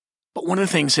But one of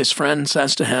the things his friend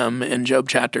says to him in Job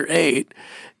chapter 8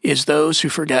 is those who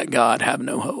forget God have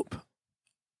no hope.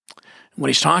 What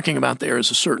he's talking about there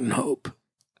is a certain hope.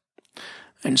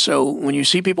 And so when you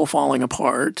see people falling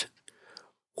apart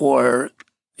or,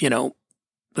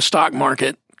 the stock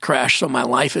market crashed, so my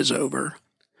life is over.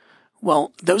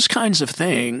 Well, those kinds of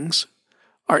things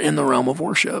are in the realm of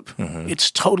worship. Mm-hmm. It's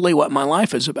totally what my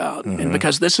life is about. Mm-hmm. And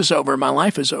because this is over, my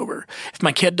life is over. If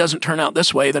my kid doesn't turn out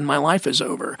this way, then my life is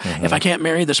over. Mm-hmm. If I can't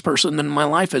marry this person, then my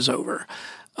life is over.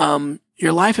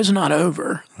 Your life is not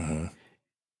over. Mm-hmm.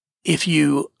 If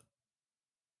you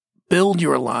build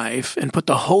your life and put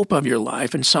the hope of your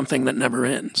life in something that never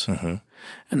ends. Mm-hmm.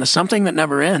 And the something that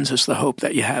never ends is the hope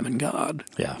that you have in God.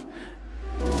 Yeah.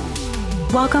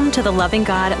 Welcome to the Loving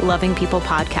God, Loving People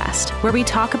podcast, where we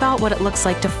talk about what it looks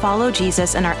like to follow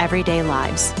Jesus in our everyday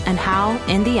lives and how,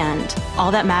 in the end,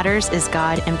 all that matters is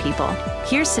God and people.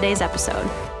 Here's today's episode.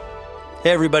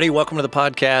 Hey, everybody. Welcome to the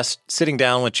podcast. Sitting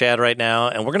down with Chad right now,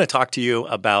 and we're going to talk to you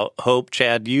about hope.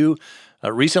 Chad, you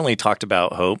recently talked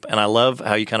about hope, and I love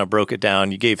how you kind of broke it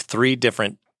down. You gave 3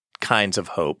 different kinds of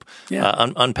hope. Yeah.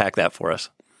 Unpack that for us.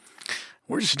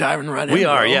 We're just diving right in. We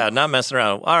are, yeah, not messing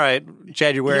around. All right,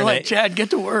 Chad, you're wearing it. Chad, get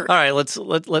to work. All right, let's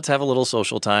have a little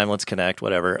social time. Let's connect,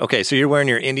 whatever. Okay, so you're wearing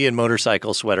your Indian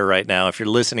motorcycle sweater right now. If you're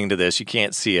listening to this, you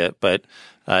can't see it, but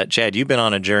Chad, you've been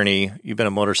on a journey. You've been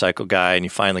a motorcycle guy, and you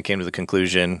finally came to the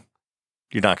conclusion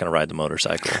you're not going to ride the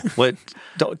motorcycle.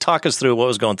 Talk us through what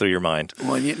was going through your mind.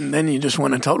 Well, then you just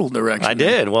went a total direction. I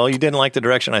did. Well, you didn't like the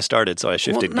direction I started, so I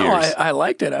shifted gears. I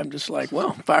liked it. I'm just like,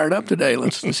 fired up today.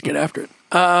 Let's get after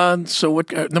it. So what?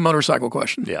 The motorcycle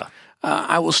question. Yeah.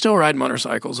 I will still ride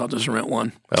motorcycles. I'll just rent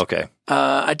one. Okay.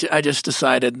 I just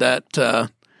decided that,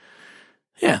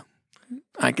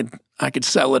 I could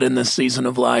sell it in this season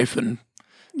of life and,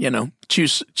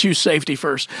 choose safety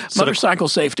first. Motorcycle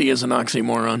safety is an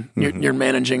oxymoron. Mm-hmm. You're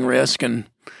managing risk and,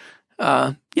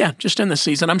 just in this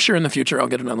season. I'm sure in the future I'll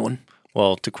get another one.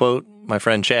 Well, to quote my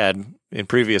friend Chad in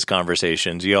previous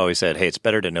conversations, you always said, hey, it's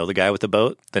better to know the guy with the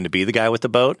boat than to be the guy with the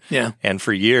boat. Yeah. And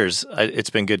for years, it's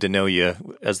been good to know you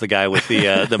as the guy with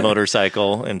the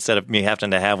motorcycle instead of me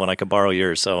having to have one. I could borrow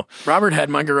yours. So Robert had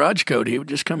my garage code. He would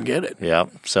just come get it. Yeah.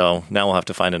 So now we'll have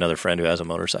to find another friend who has a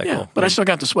motorcycle. Yeah, but I still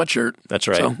got the sweatshirt. That's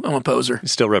right. So I'm a poser.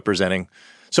 Still representing.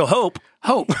 So hope.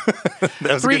 That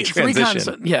was a good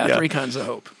transition. Three kinds of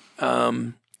hope.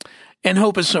 And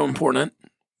hope is so important.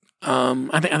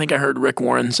 I think I heard Rick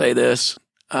Warren say this.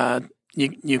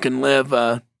 You can live,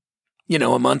 a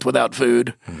month without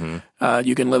food. Mm-hmm.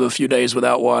 You can live a few days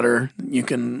without water. You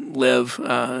can live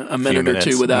a minute or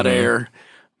two without air,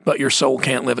 but your soul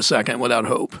can't live a second without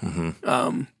hope.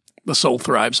 Mm-hmm. The soul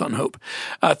thrives on hope.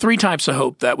 3 types of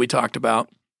hope that we talked about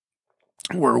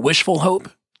were wishful hope,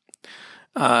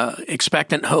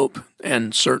 expectant hope,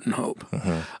 and certain hope.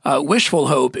 Mm-hmm. Wishful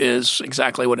hope is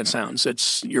exactly what it sounds.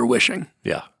 It's you're wishing.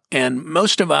 Yeah. And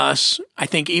most of us, I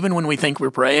think even when we think we're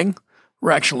praying,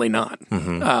 we're actually not.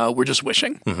 Mm-hmm. We're just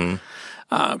wishing.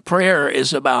 Mm-hmm. Prayer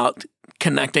is about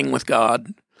connecting with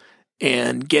God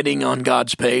and getting on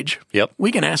God's page. Yep.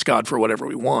 We can ask God for whatever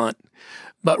we want,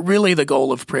 but really the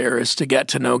goal of prayer is to get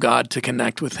to know God, to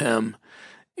connect with Him,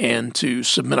 and to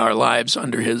submit our lives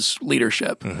under His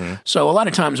leadership. Mm-hmm. So a lot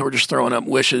of times we're just throwing up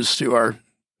wishes to our,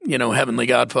 Heavenly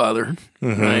Godfather,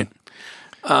 mm-hmm. right?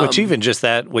 Which even just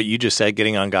that, what you just said,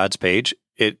 getting on God's page,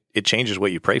 it changes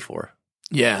what you pray for.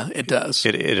 Yeah, it does.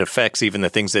 It affects even the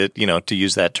things that, to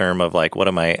use that term of like, what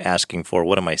am I asking for?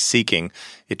 What am I seeking?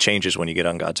 It changes when you get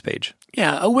on God's page.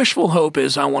 Yeah, a wishful hope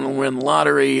is I want to win the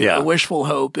lottery. Yeah. A wishful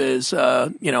hope is, I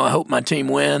hope my team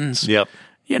wins. Yep.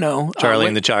 Charlie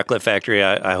in the Chocolate Factory,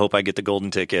 I hope I get the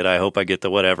golden ticket. I hope I get the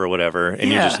whatever.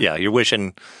 And you're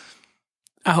wishing.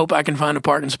 I hope I can find a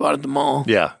parking spot at the mall.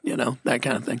 Yeah. That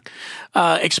kind of thing.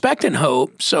 Expectant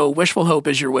hope. So wishful hope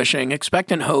is you're wishing.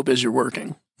 Expectant hope is you're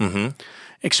working. Mm-hmm.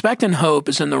 Expectant hope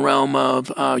is in the realm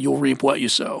of you'll reap what you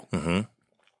sow. Mm-hmm.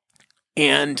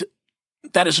 And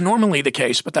that is normally the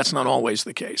case, but that's not always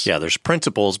the case. Yeah, there's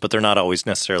principles, but they're not always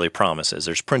necessarily promises.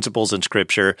 There's principles in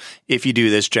Scripture. If you do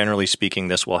this, generally speaking,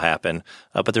 this will happen.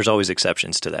 But there's always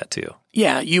exceptions to that too.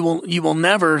 Yeah, you will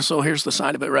never. So here's the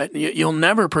side of it, right? You'll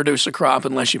never produce a crop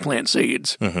unless you plant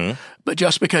seeds. Mm-hmm. But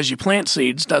just because you plant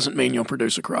seeds doesn't mean you'll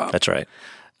produce a crop. That's right.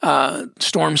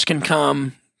 Storms can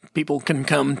come. People can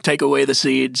come take away the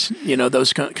seeds,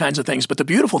 those kinds of things. But the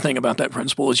beautiful thing about that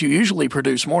principle is you usually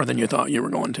produce more than you thought you were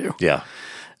going to. Yeah.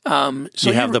 So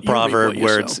you have the reap proverb what you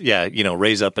where sow. it's,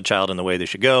 raise up a child in the way they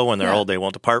should go. When they're old, they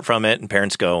won't depart from it. And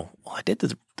parents go, well, I did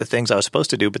the things I was supposed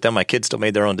to do, but then my kids still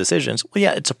made their own decisions. Well,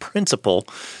 yeah, it's a principle.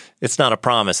 It's not a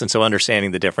promise. And so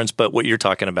understanding the difference. But what you're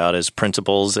talking about is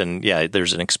principles. And yeah,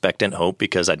 there's an expectant hope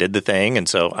because I did the thing. And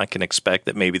so I can expect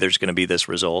that maybe there's going to be this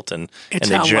result. And It's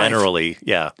they how generally,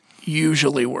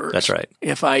 usually works. That's right.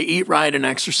 If I eat right and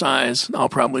exercise, I'll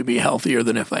probably be healthier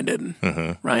than if I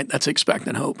didn't, right? That's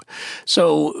expectant hope.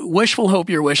 So wishful hope,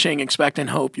 you're wishing.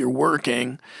 Expectant hope, you're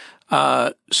working.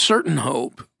 Certain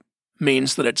hope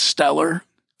means that it's stellar.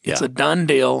 It's a done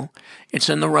deal. It's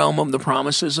in the realm of the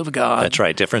promises of God. That's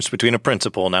right. Difference between a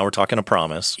principle. Now we're talking a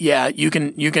promise. Yeah, you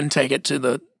can take it to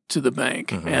the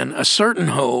bank. And a certain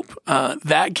hope,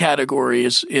 that category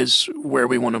is where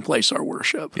we want to place our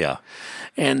worship. Yeah.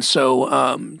 And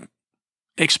so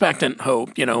expectant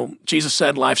hope, Jesus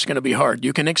said life's going to be hard.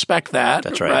 You can expect that.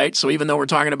 That's right. So even though we're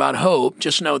talking about hope,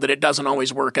 just know that it doesn't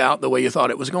always work out the way you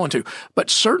thought it was going to. But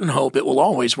certain hope, it will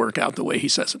always work out the way he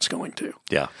says it's going to.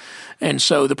 Yeah. And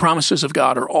so the promises of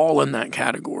God are all in that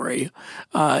category.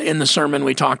 In the sermon,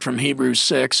 we talked from Hebrews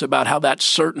 6 about how that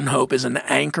certain hope is an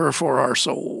anchor for our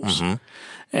souls.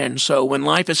 And so when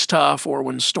life is tough or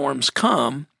when storms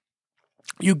come,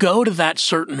 you go to that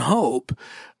certain hope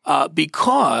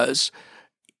because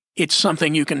it's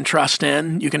something you can trust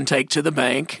in, you can take to the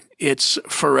bank. It's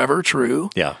forever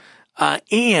true. Yeah.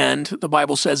 And the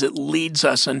Bible says it leads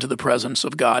us into the presence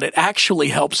of God. It actually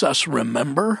helps us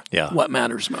remember what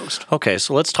matters most. Okay,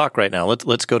 so let's talk right now.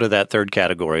 Let's go to that third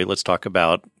category. Let's talk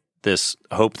about this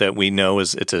hope that we know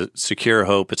it's a secure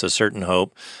hope, it's a certain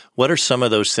hope. What are some of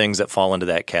those things that fall into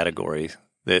that category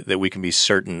that we can be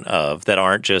certain of, that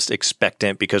aren't just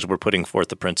expectant because we're putting forth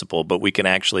the principle, but we can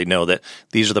actually know that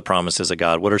these are the promises of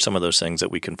God? What are some of those things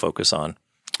that we can focus on?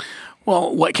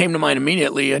 Well, what came to mind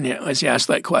immediately, and as you asked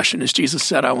that question, is Jesus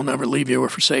said, I will never leave you or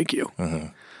forsake you,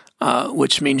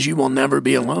 which means you will never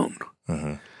be alone.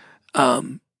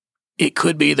 It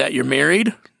could be that you're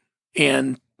married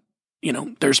and,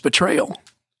 there's betrayal.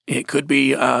 It could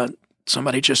be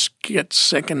somebody just gets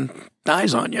sick and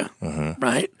dies on you,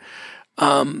 right?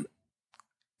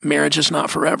 Marriage is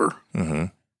not forever,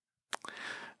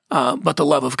 but the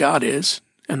love of God is,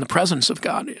 and the presence of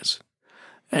God is.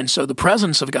 And so the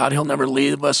presence of God, he'll never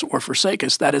leave us or forsake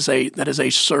us. That is a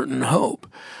certain hope.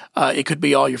 It could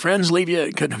be all your friends leave you.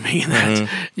 It could be that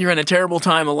you're in a terrible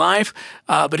time of life.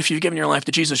 But if you've given your life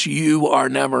to Jesus, you are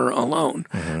never alone.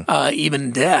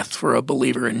 Even death for a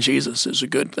believer in Jesus is a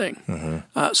good thing.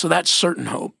 So that's certain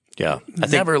hope. Yeah.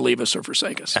 Never leave us or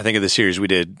forsake us. I think of the series we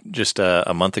did just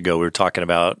a month ago. We were talking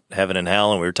about heaven and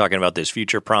hell, and we were talking about this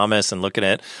future promise and looking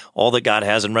at all that God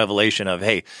has in Revelation of,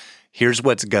 hey, here's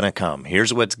what's going to come.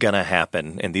 Here's what's going to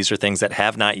happen. And these are things that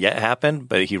have not yet happened,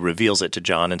 but he reveals it to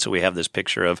John. And so we have this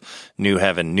picture of new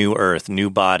heaven, new earth, new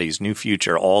bodies, new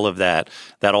future, all of that.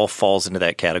 That all falls into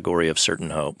that category of certain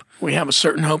hope. We have a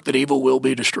certain hope that evil will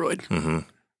be destroyed.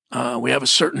 We have a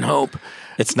certain hope.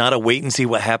 It's not a wait and see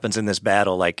what happens in this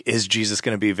battle. Like, is Jesus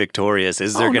going to be victorious?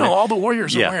 Is there going to... No, all the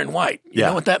warriors are wearing white. You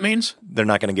know what that means? They're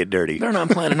not going to get dirty. They're not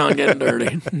planning on getting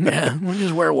dirty. Yeah, we'll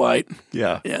just wear white.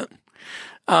 Yeah.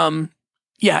 And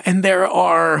there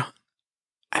are,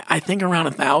 I think, around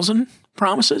 1,000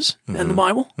 promises in the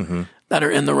Bible that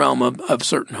are in the realm of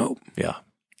certain hope. Yeah.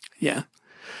 Yeah.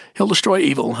 He'll destroy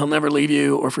evil. He'll never leave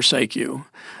you or forsake you.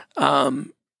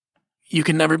 You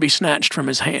can never be snatched from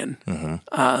his hand.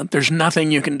 There's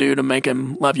nothing you can do to make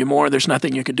him love you more. There's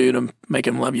nothing you can do to make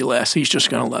him love you less. He's just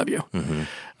going to love you.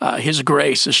 His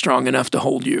grace is strong enough to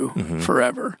hold you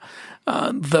forever.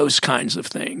 Those kinds of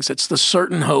things. It's the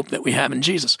certain hope that we have in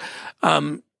Jesus.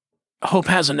 Hope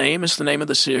Has a Name is the name of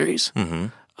the series.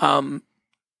 The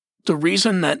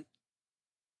reason that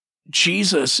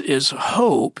Jesus is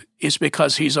hope is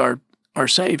because he's our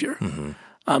Savior.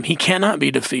 He cannot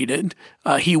be defeated.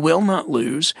 He will not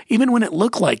lose. Even when it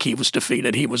looked like he was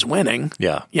defeated, he was winning.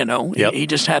 Yeah. He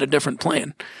just had a different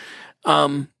plan.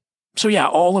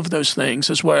 All of those things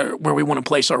is where we want to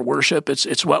place our worship.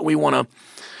 It's what we want to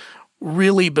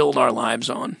really build our lives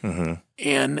on.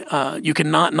 And you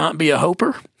cannot not be a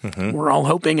hoper. We're all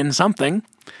hoping in something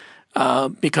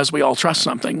because we all trust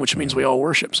something, which means we all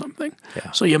worship something.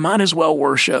 Yeah. So you might as well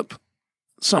worship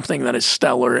something that is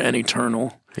stellar and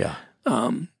eternal. Yeah.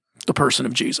 The person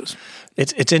of Jesus.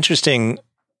 It's interesting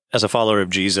as a follower of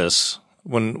Jesus,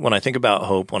 when I think about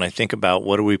hope, when I think about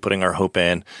what are we putting our hope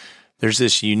in, there's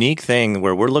this unique thing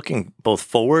where we're looking both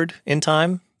forward in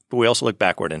time, but we also look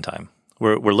backward in time.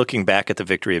 We're looking back at the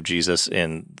victory of Jesus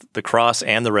in the cross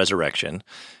and the resurrection,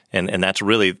 and that's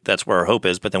where our hope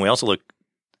is. But then we also look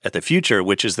at the future,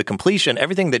 which is the completion.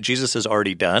 Everything that Jesus has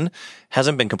already done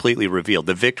hasn't been completely revealed.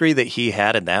 The victory that he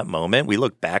had in that moment, we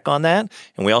look back on that,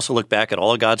 and we also look back at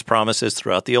all of God's promises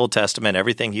throughout the Old Testament,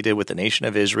 everything he did with the nation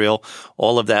of Israel,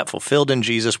 all of that fulfilled in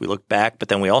Jesus. We look back, but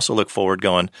then we also look forward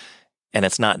going, and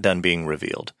it's not done being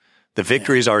revealed. The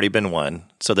victory's already been won,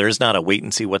 so there's not a wait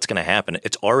and see what's going to happen.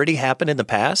 It's already happened in the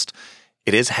past.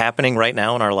 It is happening right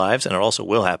now in our lives, and it also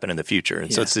will happen in the future.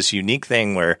 And so it's this unique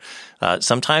thing where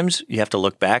sometimes you have to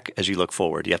look back as you look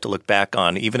forward. You have to look back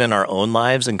on, even in our own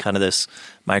lives and kind of this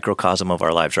microcosm of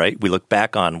our lives, right? We look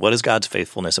back on, what is God's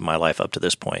faithfulness in my life up to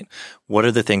this point? What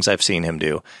are the things I've seen him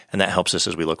do? And that helps us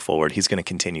as we look forward. He's going to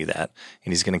continue that,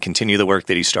 and he's going to continue the work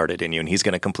that he started in you, and he's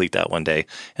going to complete that one day.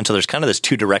 And so there's kind of this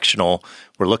two-directional,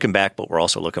 we're looking back, but we're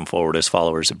also looking forward as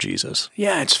followers of Jesus.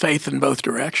 Yeah, it's faith in both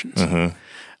directions.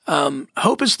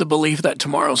 Hope is the belief that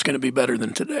tomorrow's going to be better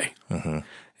than today.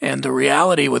 And the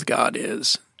reality with God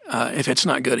is, if it's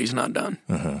not good, he's not done.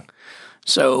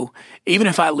 So even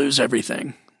if I lose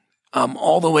everything,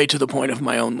 all the way to the point of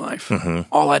my own life,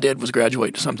 all I did was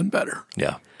graduate to something better.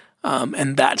 Yeah.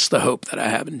 And that's the hope that I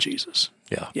have in Jesus.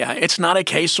 Yeah. Yeah. It's not a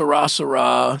que sera,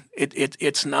 sera.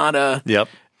 It's not a,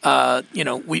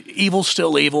 evil's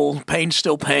still evil, pain's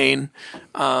still pain,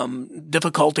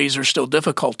 difficulties are still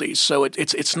difficulties. So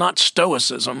it's not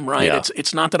stoicism, right? Yeah.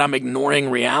 It's not that I'm ignoring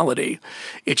reality.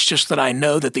 It's just that I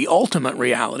know that the ultimate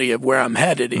reality of where I'm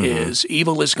headed is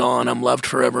evil is gone, I'm loved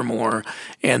forevermore,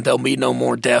 and there'll be no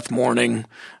more death, mourning,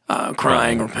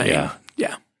 crying, or pain.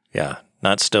 Yeah.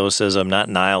 Not stoicism, not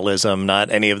nihilism, not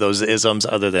any of those isms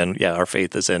other than, our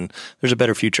faith is in, there's a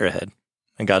better future ahead,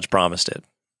 and God's promised it.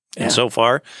 And so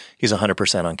far, he's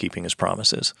 100% on keeping his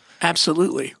promises.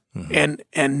 Absolutely.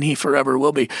 And he forever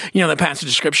will be. The passage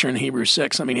of Scripture in Hebrews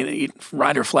 6, the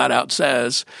writer flat out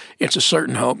says it's a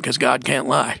certain hope because God can't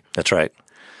lie. That's right.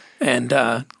 And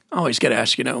I always get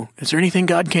asked, is there anything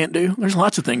God can't do? There's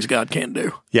lots of things God can't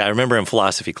do. Yeah, I remember in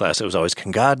philosophy class, it was always,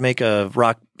 can God make a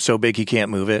rock so big he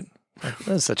can't move it?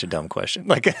 That's such a dumb question.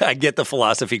 I get the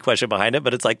philosophy question behind it,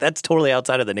 but it's that's totally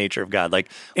outside of the nature of God.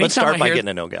 Let's start by getting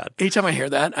to know God. Anytime I hear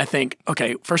that, I think,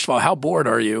 okay, first of all, how bored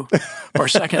are you? Or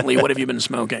secondly, what have you been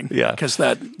smoking? Yeah. Because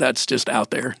that's just out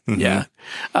there. Yeah.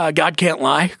 God can't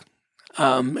lie.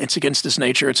 It's against his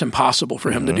nature. It's impossible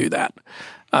for him to do that.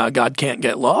 God can't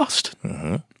get lost.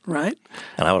 Right?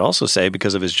 And I would also say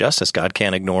because of his justice, God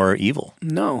can't ignore evil.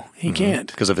 No, he can't.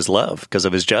 Because of his love, because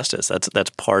of his justice.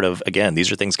 That's part of, again,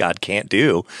 these are things God can't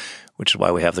do, which is why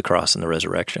we have the cross and the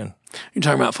resurrection. You're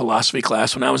talking about philosophy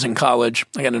class. When I was in college,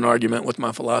 I got an argument with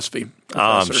my philosophy professor.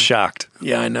 Oh, I'm shocked.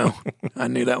 Yeah, I know. I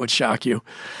knew that would shock you.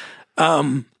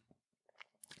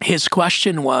 His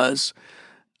question was,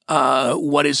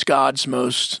 what is God's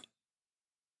most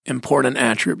important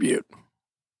attribute?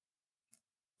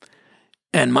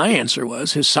 And my answer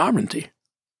was his sovereignty,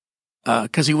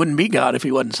 because he wouldn't be God if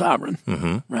he wasn't sovereign,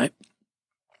 right?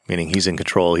 Meaning he's in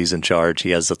control, he's in charge, he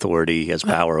has authority, he has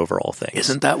power over all things.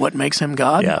 Isn't that what makes him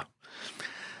God? Yeah.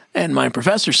 And my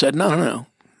professor said, no,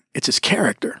 it's his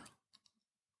character,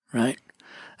 right?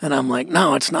 And I'm like,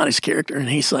 no, it's not his character. And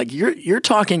he's like, you're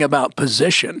talking about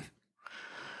position.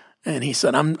 And he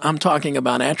said, I'm talking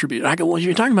about attribute. I go, well,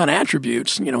 you're talking about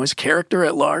attributes, his character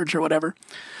at large or whatever.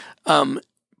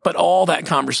 But all that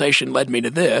conversation led me to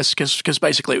this because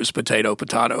basically it was potato in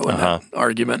that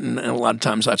argument, and a lot of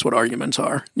times that's what arguments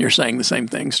are. You're saying the same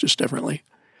things, just differently.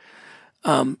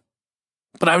 But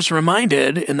I was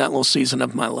reminded in that little season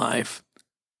of my life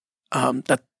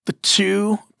that the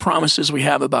two promises we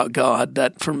have about God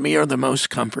that for me are the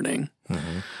most comforting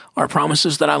are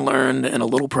promises that I learned in a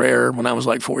little prayer when I was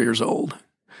like 4 years old.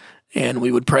 And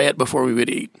we would pray it before we would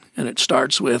eat. And it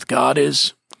starts with, God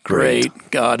is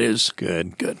great. God is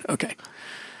good. Okay.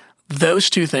 Those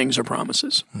two things are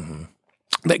promises.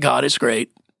 That God is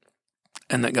great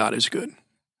and that God is good.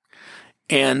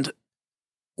 And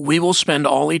we will spend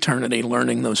all eternity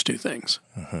learning those two things.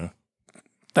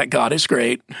 That God is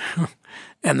great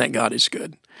and that God is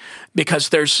good. Because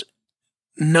there's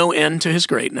no end to his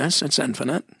greatness. It's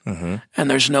infinite. And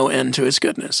there's no end to his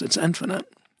goodness. It's infinite.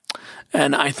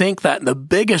 And I think that the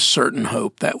biggest certain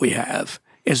hope that we have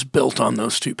is built on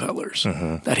those two pillars,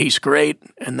 that he's great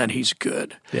and that he's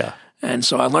good. Yeah. And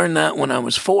so I learned that when I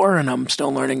was 4, and I'm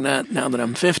still learning that now that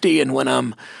I'm 50. And when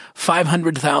I'm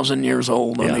 500,000 years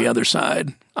old on the other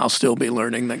side, I'll still be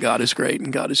learning that God is great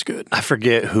and God is good. I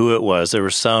forget who it was. There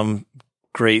was some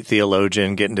great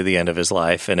theologian getting to the end of his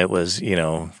life, and it was,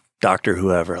 Dr.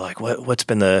 whoever, what's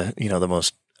been the, the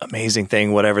most amazing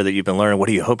thing, whatever that you've been learning, what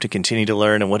do you hope to continue to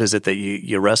learn, and what is it that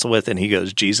you wrestle with? And he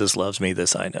goes, Jesus loves me,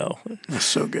 this I know. That's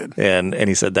so good. And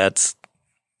he said, that's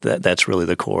That's really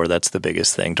the core. That's the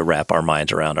biggest thing to wrap our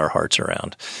minds around, our hearts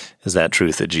around, is that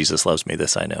truth that Jesus loves me,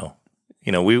 this I know.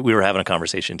 We were having a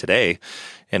conversation today,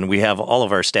 and we have all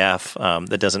of our staff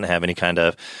that doesn't have any kind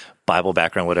of Bible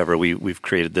background, whatever. We've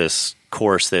created this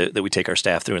course that we take our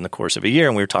staff through in the course of a year,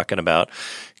 and we were talking about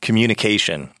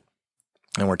communication.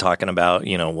 And we're talking about,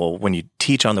 when you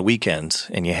teach on the weekends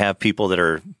and you have people that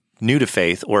are new to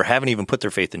faith or haven't even put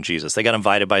their faith in Jesus, they got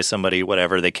invited by somebody,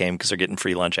 whatever, they came because they're getting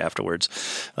free lunch afterwards,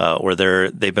 or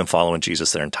they've been following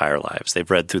Jesus their entire lives. They've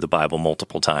read through the Bible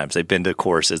multiple times. They've been to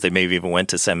courses. They maybe even went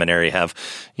to seminary, have,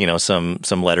 some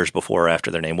letters before or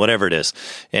after their name, whatever it is.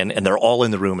 And they're all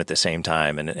in the room at the same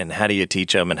time. And how do you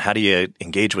teach them? And how do you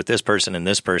engage with this person and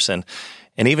this person?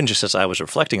 And even just as I was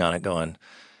reflecting on it, going,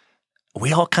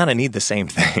 we all kind of need the same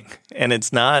thing. And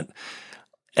it's not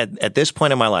at this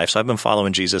point in my life. So I've been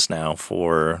following Jesus now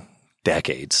for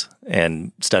decades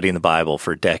and studying the Bible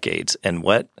for decades. And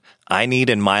what I need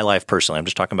in my life personally, I'm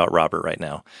just talking about Robert right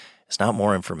now, it's not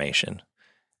more information.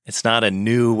 It's not a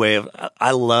new way of,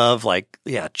 I love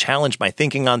challenge my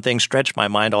thinking on things, stretch my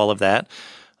mind, all of that.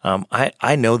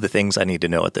 I know the things I need to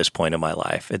know at this point in my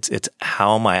life. It's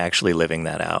how am I actually living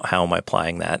that out? How am I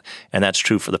applying that? And that's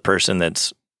true for the person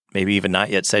that's maybe even not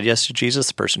yet said yes to Jesus,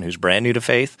 the person who's brand new to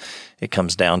faith. It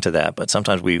comes down to that. But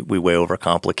sometimes we way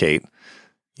overcomplicate,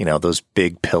 those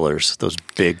big pillars, those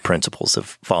big principles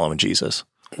of following Jesus.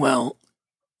 Well,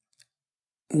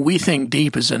 we think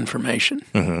deep is information.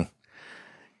 Mm-hmm.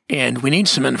 And we need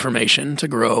some information to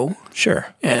grow.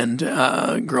 Sure.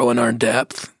 And grow in our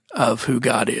depth of who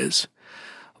God is.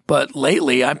 But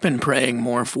lately, I've been praying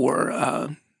more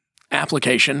for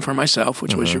application for myself,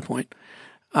 which was your point.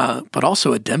 But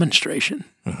also a demonstration.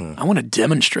 Mm-hmm. I want a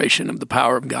demonstration of the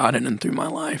power of God in and through my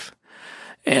life.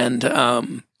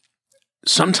 And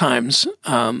sometimes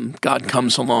God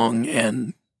comes along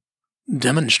and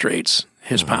demonstrates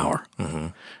his power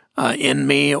in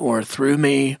me or through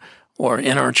me or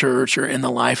in our church or in the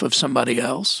life of somebody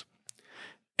else.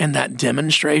 And that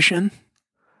demonstration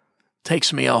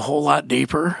takes me a whole lot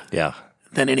deeper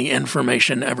than any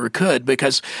information ever could,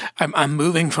 because I'm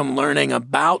moving from learning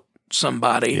about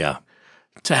somebody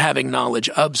to having knowledge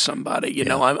of somebody.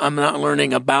 I'm not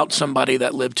learning about somebody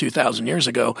that lived 2,000 years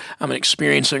ago. I'm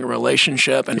experiencing a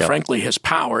relationship and, frankly, his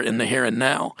power in the here and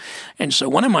now. And so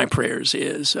one of my prayers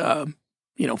is,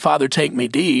 Father, take me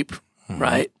deep,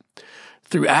 right,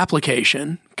 through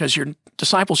application, because your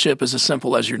discipleship is as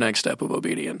simple as your next step of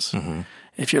obedience. Mm-hmm.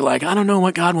 If you're like, I don't know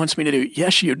what God wants me to do.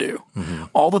 Yes, you do. Mm-hmm.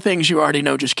 All the things you already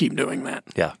know, just keep doing that.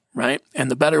 Yeah. Right?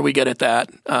 And the better we get at that,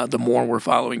 the more we're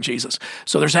following Jesus.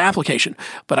 So there's application.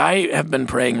 But I have been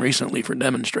praying recently for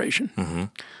demonstration.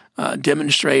 Mm-hmm.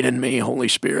 Demonstrate in me, Holy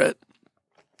Spirit,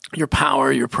 your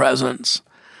power, your presence,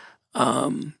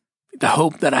 the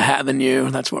hope that I have in you.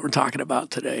 That's what we're talking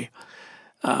about today.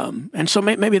 And so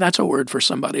maybe that's a word for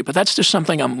somebody. But that's just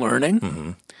something I'm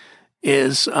learning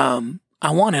is I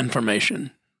want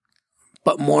information,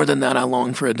 but more than that, I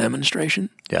long for a demonstration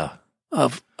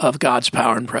of God's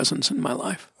power and presence in my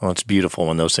life. Well, it's beautiful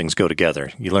when those things go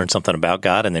together. You learn something about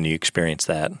God, and then you experience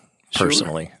that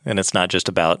personally. Sure. And it's not just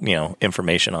about,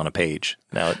 information on a page.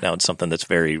 Now it's something that's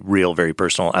very real, very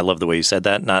personal. I love the way you said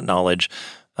that, not knowledge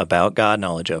about God,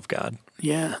 knowledge of God.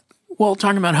 Yeah. Well,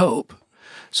 talking about hope.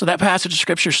 So that passage of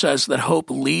Scripture says that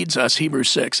hope leads us, Hebrews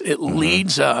 6, it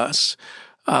leads us.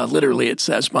 Literally, it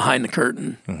says behind the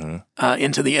curtain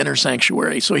into the inner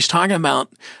sanctuary. So he's talking about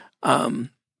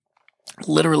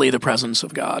literally the presence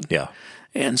of God. Yeah.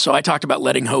 And so I talked about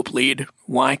letting hope lead.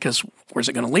 Why? Because where's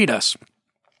it going to lead us?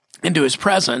 Into his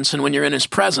presence. And when you're in his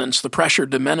presence, the pressure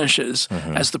diminishes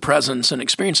as the presence and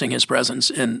experiencing his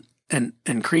presence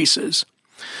increases.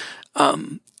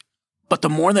 But the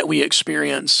more that we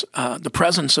experience the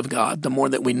presence of God, the more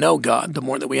that we know God, the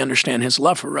more that we understand his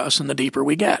love for us, and the deeper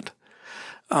we get.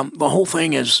 The whole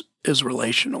thing is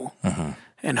relational,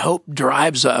 and hope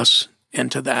drives us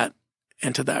into that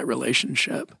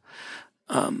relationship.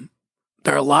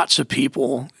 There are lots of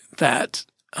people that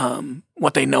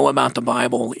what they know about the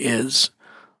Bible is,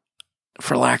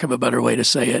 for lack of a better way to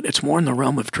say it, it's more in the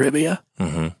realm of trivia.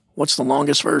 What's the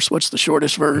longest verse? What's the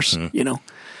shortest verse?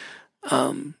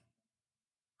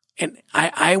 And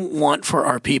I want for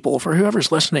our people, for whoever's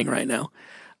listening right now,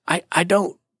 I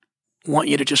don't want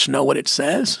you to just know what it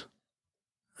says.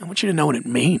 I want you to know what it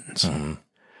means.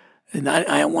 And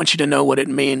I want you to know what it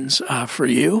means for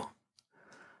you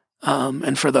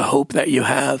and for the hope that you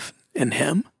have in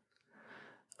him.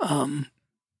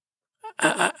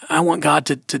 I want God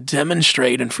to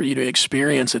demonstrate and for you to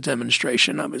experience a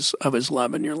demonstration of his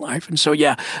love in your life. And so,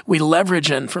 we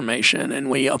leverage information and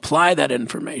we apply that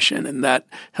information, and that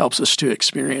helps us to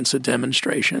experience a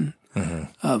demonstration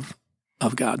of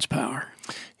God's power.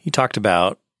 You talked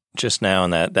about just now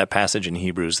in that passage in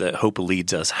Hebrews that hope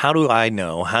leads us. How do I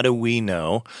know? How do we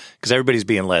know? Because everybody's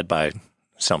being led by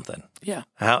something. Yeah.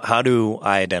 How do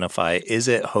I identify, is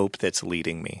it hope that's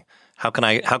leading me? How can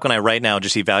I right now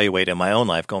just evaluate in my own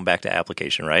life, going back to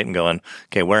application, right? And going,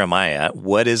 okay, where am I at?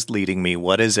 What is leading me?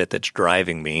 What is it that's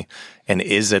driving me? And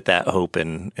is it that hope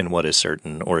in what is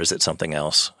certain, or is it something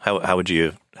else? How would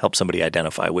you help somebody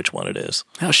identify which one it is?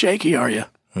 How shaky are you?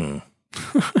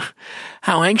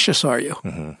 How anxious are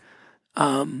you?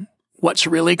 What's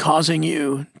really causing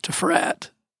you to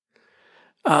fret?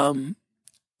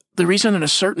 The reason that a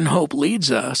certain hope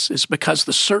leads us is because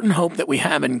the certain hope that we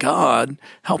have in God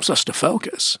helps us to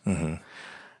focus.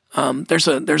 There's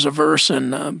a verse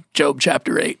in Job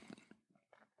chapter 8,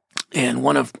 and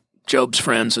one of Job's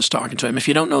friends is talking to him. If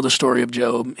you don't know the story of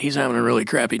Job, he's having a really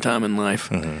crappy time in life.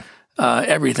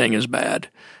 Everything is bad.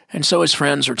 And so his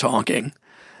friends are talking,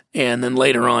 and then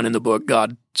later on in the book,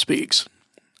 God speaks.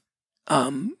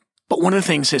 But one of the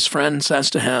things his friend says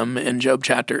to him in Job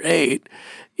chapter 8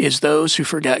 is those who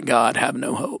forget God have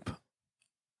no hope.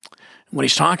 What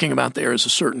he's talking about there is a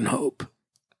certain hope.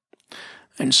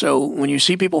 And so when you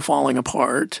see people falling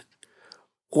apart,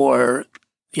 or,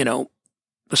 the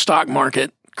stock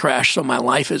market crashed so my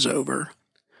life is over,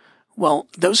 well,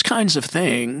 those kinds of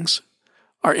things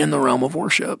are in the realm of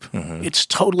worship. It's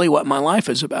totally what my life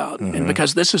is about. And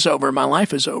because this is over, my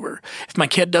life is over. If my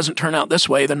kid doesn't turn out this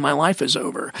way, then my life is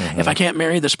over. If I can't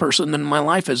marry this person, then my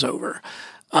life is over.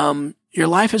 Your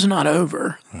life is not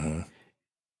over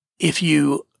if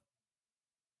you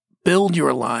build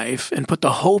your life and put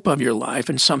the hope of your life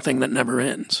in something that never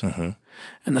ends.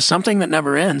 And the something that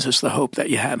never ends is the hope that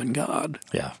you have in God.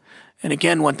 Yeah. And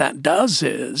again, what that does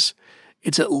is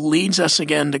it leads us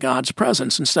again to God's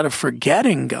presence. Instead of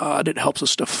forgetting God, it helps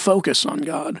us to focus on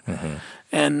God.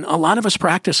 And a lot of us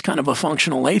practice kind of a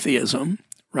functional atheism,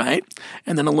 right?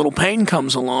 And then a little pain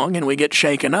comes along and we get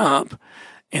shaken up.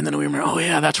 And then we remember, oh,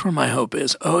 yeah, that's where my hope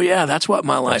is. Oh, yeah, that's what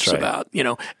my life's about.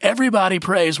 Everybody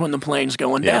prays when the plane's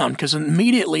going down, because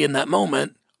immediately in that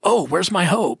moment, oh, where's my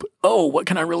hope? Oh, what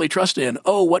can I really trust in?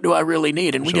 Oh, what do I really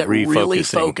need? And we get really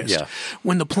focused. Yeah.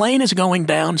 When the plane is going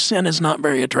down, sin is not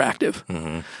very attractive.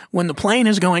 When the plane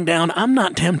is going down, I'm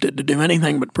not tempted to do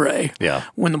anything but pray. Yeah.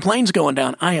 When the plane's going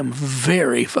down, I am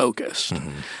very focused.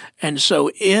 And so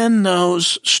in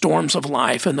those storms of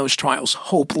life and those trials,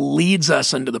 hope leads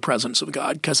us into the presence of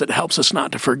God because it helps us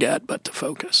not to forget but to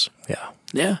focus. Yeah.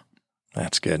 Yeah.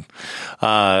 That's good.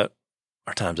 Our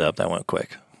time's up. That went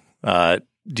quick.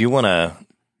 Do you want to,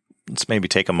 let's maybe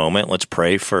take a moment. Let's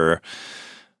pray for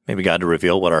maybe God to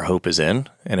reveal what our hope is in,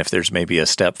 and if there's maybe a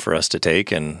step for us to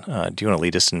take. And do you want to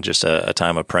lead us in just a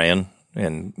time of praying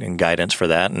and guidance for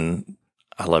that? And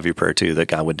I love your prayer too, that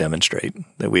God would demonstrate,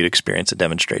 that we'd experience a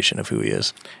demonstration of who He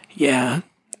is. Yeah.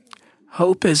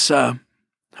 Hope is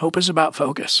about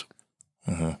focus.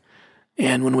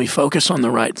 And when we focus on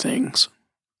the right things,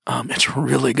 it's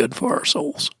really good for our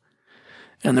souls.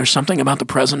 And there's something about the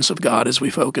presence of God as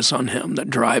we focus on Him that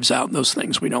drives out those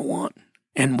things we don't want.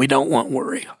 And we don't want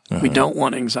worry. We don't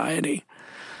want anxiety.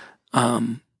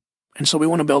 And so we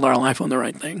want to build our life on the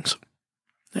right things.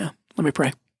 Yeah. Let me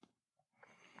pray.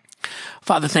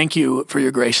 Father, thank you for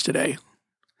your grace today.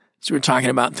 As we were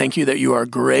talking about, thank you that you are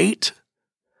great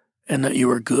and that you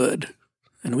are good,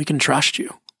 and we can trust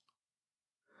you.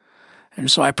 And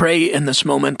so I pray in this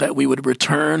moment that we would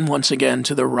return once again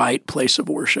to the right place of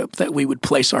worship, that we would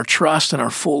place our trust and our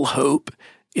full hope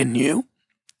in you,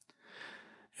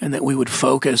 and that we would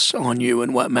focus on you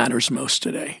and what matters most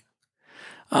today.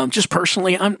 Just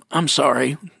personally, I'm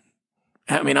sorry.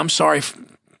 I mean, I'm sorry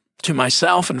to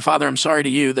myself, and Father, I'm sorry to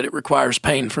you that it requires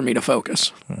pain for me to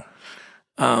focus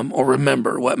or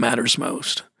remember what matters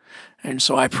most. And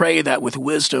so I pray that with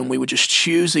wisdom, we would just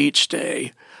choose each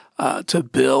day to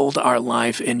build our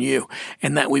life in you,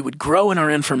 and that we would grow in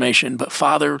our information. But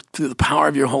Father, through the power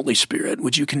of your Holy Spirit,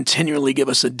 would you continually give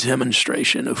us a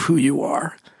demonstration of who you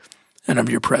are and of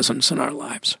your presence in our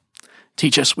lives.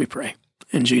 Teach us, we pray.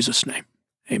 In Jesus' name,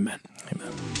 amen.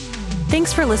 Amen.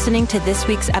 Thanks for listening to this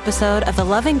week's episode of the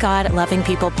Loving God, Loving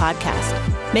People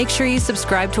podcast. Make sure you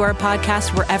subscribe to our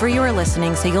podcast wherever you are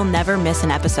listening so you'll never miss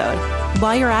an episode.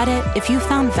 While you're at it, if you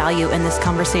found value in this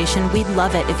conversation, we'd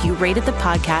love it if you rated the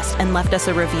podcast and left us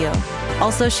a review.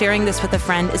 Also, sharing this with a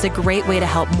friend is a great way to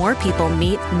help more people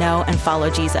meet, know, and follow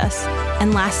Jesus.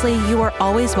 And lastly, you are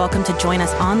always welcome to join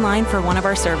us online for one of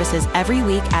our services every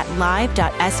week at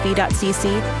live.sv.cc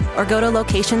or go to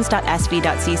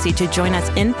locations.sv.cc to join us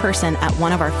in person at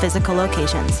one of our physical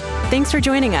locations. Thanks for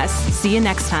joining us. See you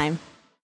next time.